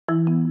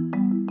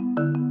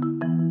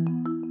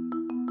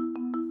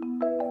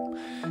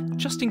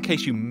just in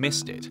case you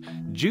missed it,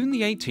 June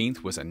the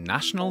 18th was a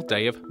National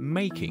Day of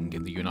Making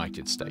in the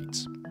United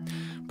States.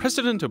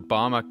 President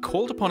Obama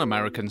called upon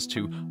Americans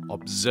to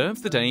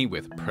observe the day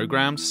with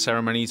programs,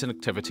 ceremonies, and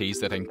activities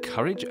that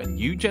encourage a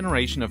new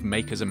generation of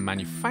makers and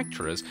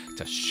manufacturers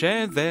to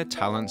share their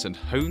talents and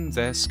hone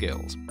their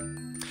skills.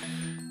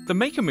 The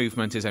maker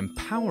movement is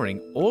empowering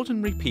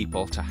ordinary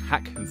people to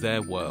hack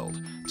their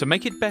world, to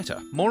make it better,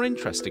 more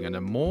interesting, and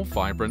a more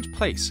vibrant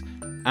place,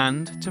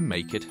 and to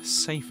make it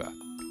safer.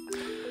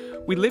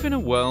 We live in a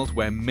world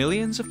where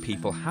millions of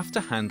people have to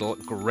handle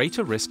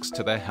greater risks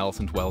to their health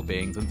and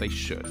well-being than they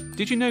should.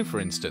 Did you know, for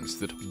instance,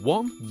 that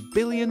 1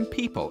 billion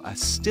people are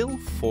still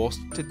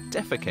forced to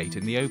defecate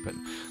in the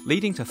open,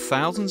 leading to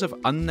thousands of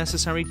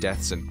unnecessary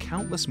deaths and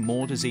countless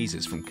more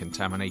diseases from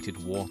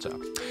contaminated water?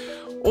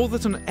 Or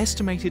that an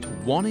estimated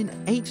 1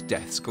 in 8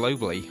 deaths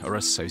globally are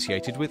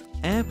associated with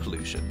air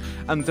pollution,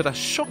 and that a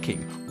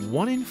shocking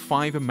 1 in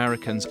 5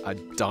 Americans are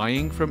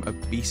dying from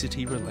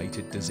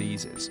obesity-related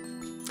diseases.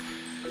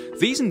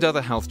 These and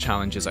other health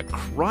challenges are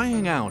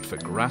crying out for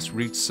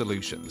grassroots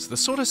solutions, the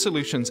sort of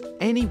solutions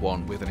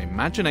anyone with an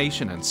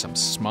imagination and some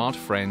smart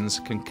friends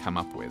can come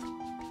up with.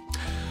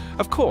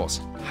 Of course,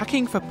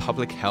 hacking for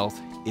public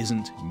health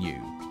isn't new.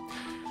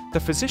 The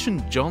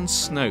physician John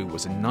Snow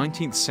was a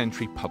 19th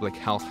century public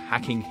health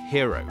hacking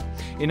hero.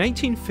 In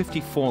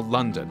 1854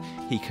 London,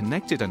 he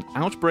connected an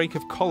outbreak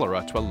of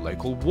cholera to a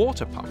local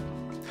water pump.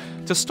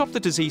 To stop the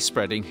disease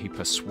spreading, he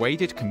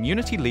persuaded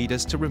community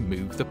leaders to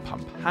remove the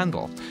pump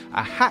handle,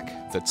 a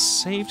hack that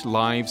saved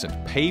lives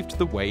and paved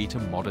the way to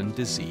modern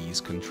disease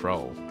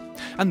control.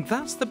 And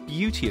that's the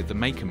beauty of the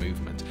maker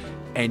movement.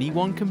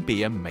 Anyone can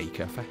be a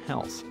maker for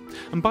health.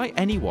 And by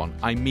anyone,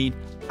 I mean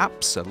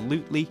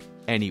absolutely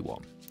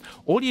anyone.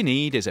 All you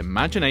need is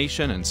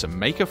imagination and some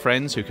maker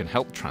friends who can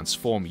help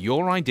transform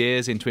your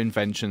ideas into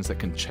inventions that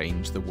can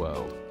change the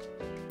world.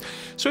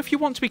 So if you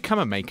want to become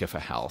a maker for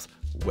health,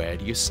 where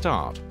do you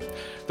start?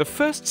 The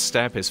first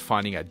step is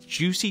finding a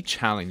juicy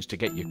challenge to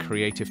get your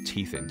creative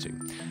teeth into.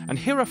 And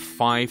here are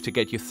 5 to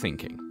get you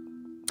thinking.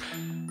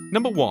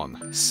 Number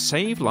 1.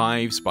 Save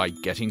lives by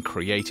getting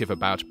creative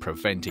about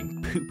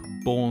preventing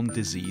poop-borne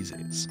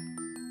diseases.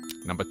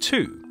 Number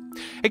 2.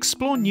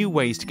 Explore new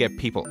ways to get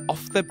people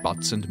off their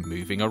butts and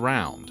moving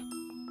around.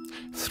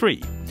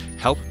 3.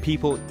 Help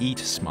people eat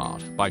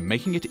smart by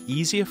making it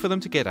easier for them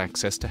to get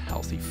access to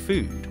healthy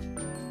food.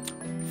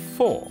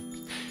 4.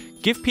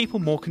 Give people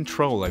more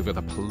control over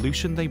the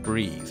pollution they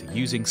breathe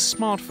using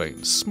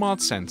smartphones, smart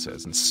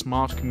sensors, and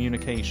smart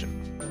communication.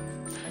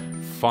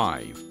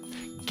 5.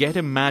 Get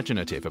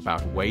imaginative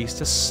about ways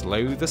to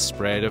slow the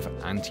spread of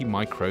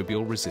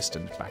antimicrobial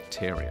resistant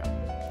bacteria.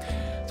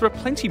 There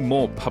are plenty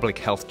more public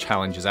health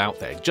challenges out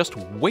there just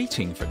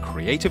waiting for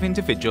creative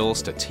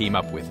individuals to team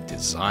up with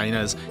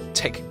designers,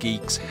 tech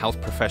geeks, health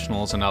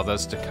professionals, and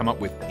others to come up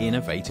with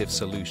innovative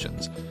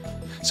solutions.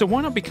 So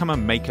why not become a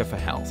maker for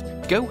health?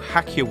 Go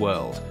hack your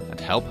world and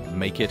help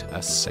make it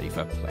a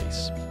safer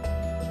place.